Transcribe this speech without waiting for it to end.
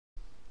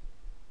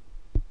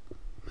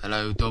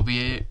Hello, Dobby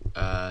here.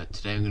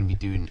 Today I'm going to be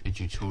doing a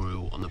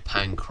tutorial on the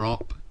pan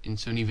crop in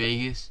Sony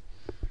Vegas.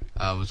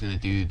 I was going to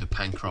do the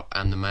pan crop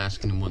and the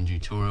masking in one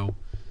tutorial,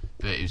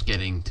 but it was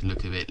getting to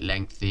look a bit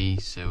lengthy,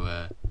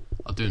 so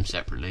I'll do them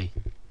separately.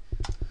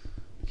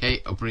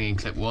 Okay, I'll bring in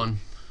clip 1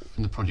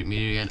 from the project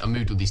media again. I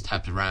moved all these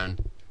tabs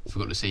around.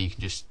 Forgot to say you can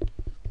just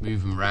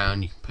move them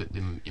around, you can put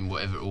them in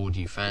whatever order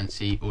you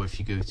fancy, or if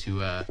you go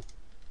to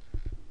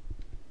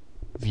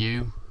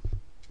view,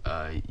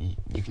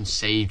 you can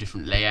save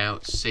different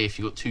layouts. Say if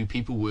you've got two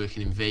people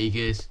working in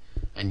Vegas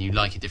and you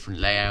like a different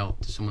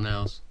layout to someone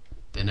else,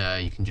 then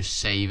you can just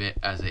save it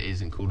as it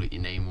is and call it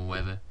your name or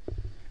whatever.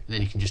 And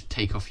then you can just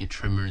take off your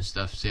trimmer and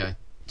stuff. See, I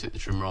took the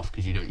trimmer off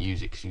because you don't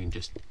use it, because you can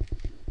just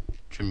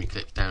trim your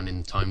clips down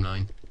in the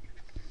timeline.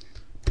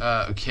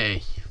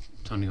 Okay,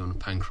 time to go on the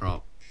pan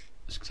crop.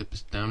 Let's clip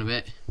this down a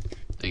bit.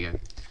 There you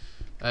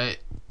go.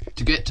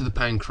 To get to the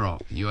pan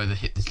crop, you either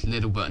hit this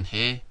little button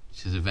here,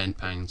 which is event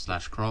pan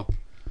 / crop,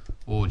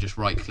 or just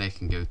right click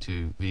and go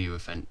to video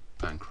event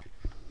pan crop.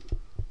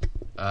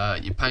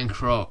 Your pan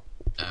crop,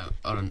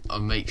 I'll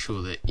make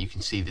sure that you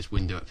can see this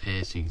window up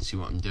here so you can see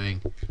what I'm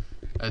doing.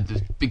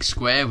 The big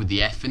square with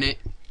the F in it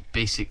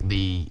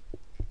basically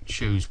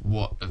shows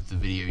what of the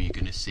video you're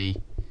going to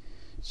see.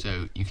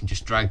 So you can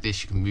just drag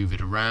this, you can move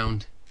it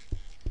around.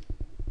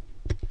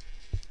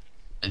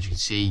 As you can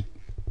see,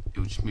 it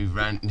will just move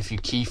around, and if you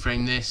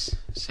keyframe this,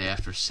 say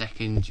after a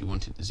second you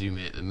want it to zoom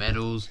in at the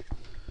medals,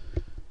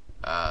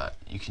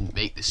 you can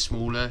make this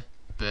smaller,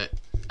 but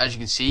as you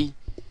can see,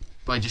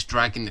 by just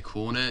dragging the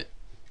corner,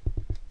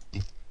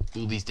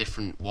 all these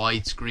different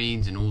wide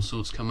screens and all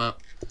sorts come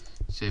up.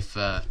 So if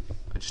I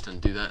just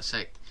undo that a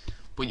sec,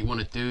 what you want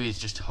to do is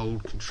just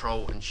hold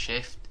Control and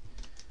Shift,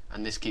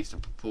 and this keeps the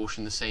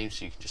proportion the same,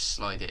 so you can just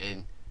slide it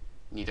in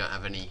and you don't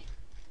have any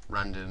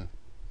random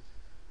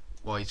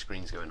wide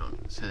screens going on.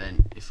 So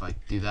then if I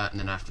do that and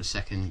then after a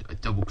second I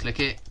double click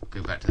it,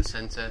 go back to the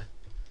center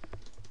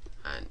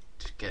and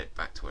just get it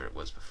back to where it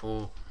was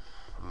before.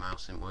 My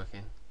mouse isn't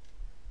working.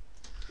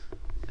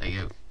 There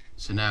you go.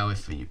 So now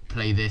if you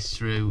play this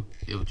through,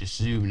 it'll just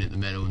zoom in at the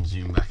middle and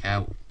zoom back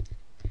out.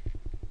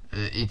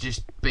 It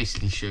just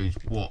basically shows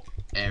what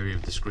area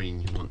of the screen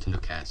you want to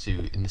look at. So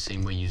in the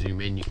same way you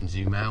zoom in, you can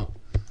zoom out.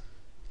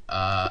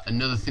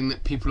 Another thing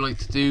that people like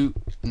to do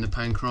in the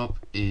pan crop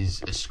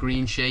is a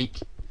screen shake.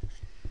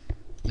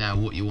 Now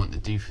what you want to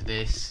do for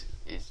this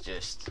is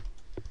just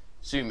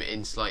zoom it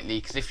in slightly,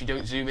 because if you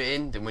don't zoom it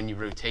in, then when you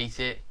rotate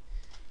it,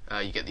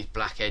 you get these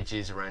black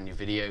edges around your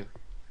video,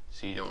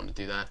 so you don't want to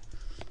do that.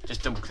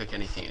 Just double click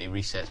anything and it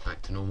resets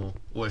back to normal,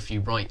 or if you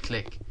right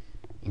click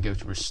and go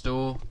to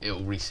restore, it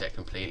will reset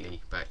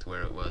completely back to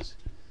where it was.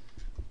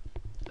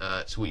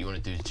 So what you want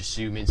to do is just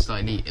zoom in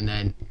slightly and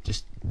then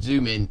just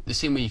zoom in the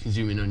same way you can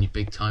zoom in on your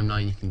big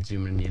timeline, you can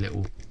zoom in your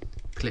little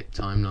clip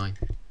timeline.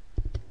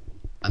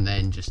 And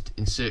then just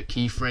insert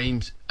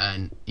keyframes,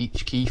 and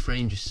each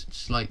keyframe just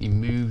slightly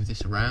move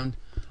this around.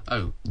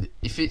 Oh,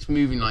 if it's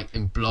moving like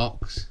in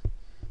blocks,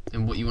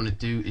 then what you want to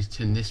do is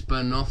turn this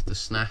button off, the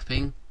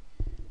snapping.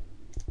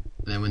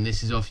 And then when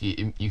this is off,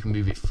 you can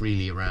move it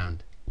freely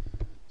around.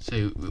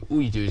 So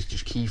all you do is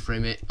just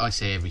keyframe it. I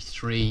say every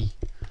 3.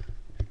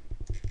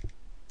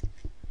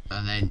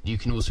 And then you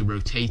can also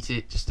rotate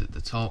it just at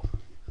the top.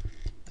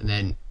 And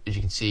then as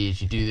you can see,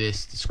 as you do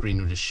this, the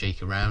screen will just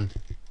shake around.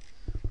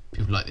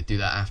 People like to do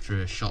that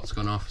after a shot's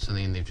gone off or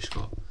something and they've just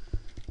got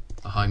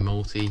a high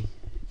multi.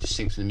 It just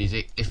syncs with the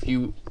music. If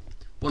you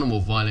want a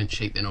more violent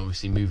shake, then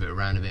obviously move it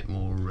around a bit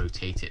more,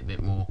 rotate it a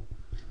bit more.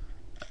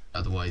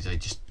 Otherwise I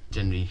just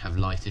generally have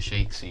lighter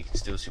shakes so you can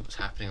still see what's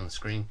happening on the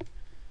screen.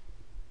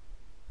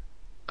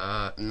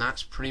 And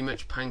that's pretty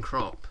much pan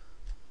crop.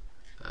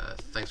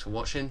 Thanks for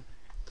watching,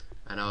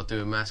 and I'll do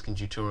a masking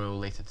tutorial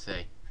later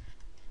today.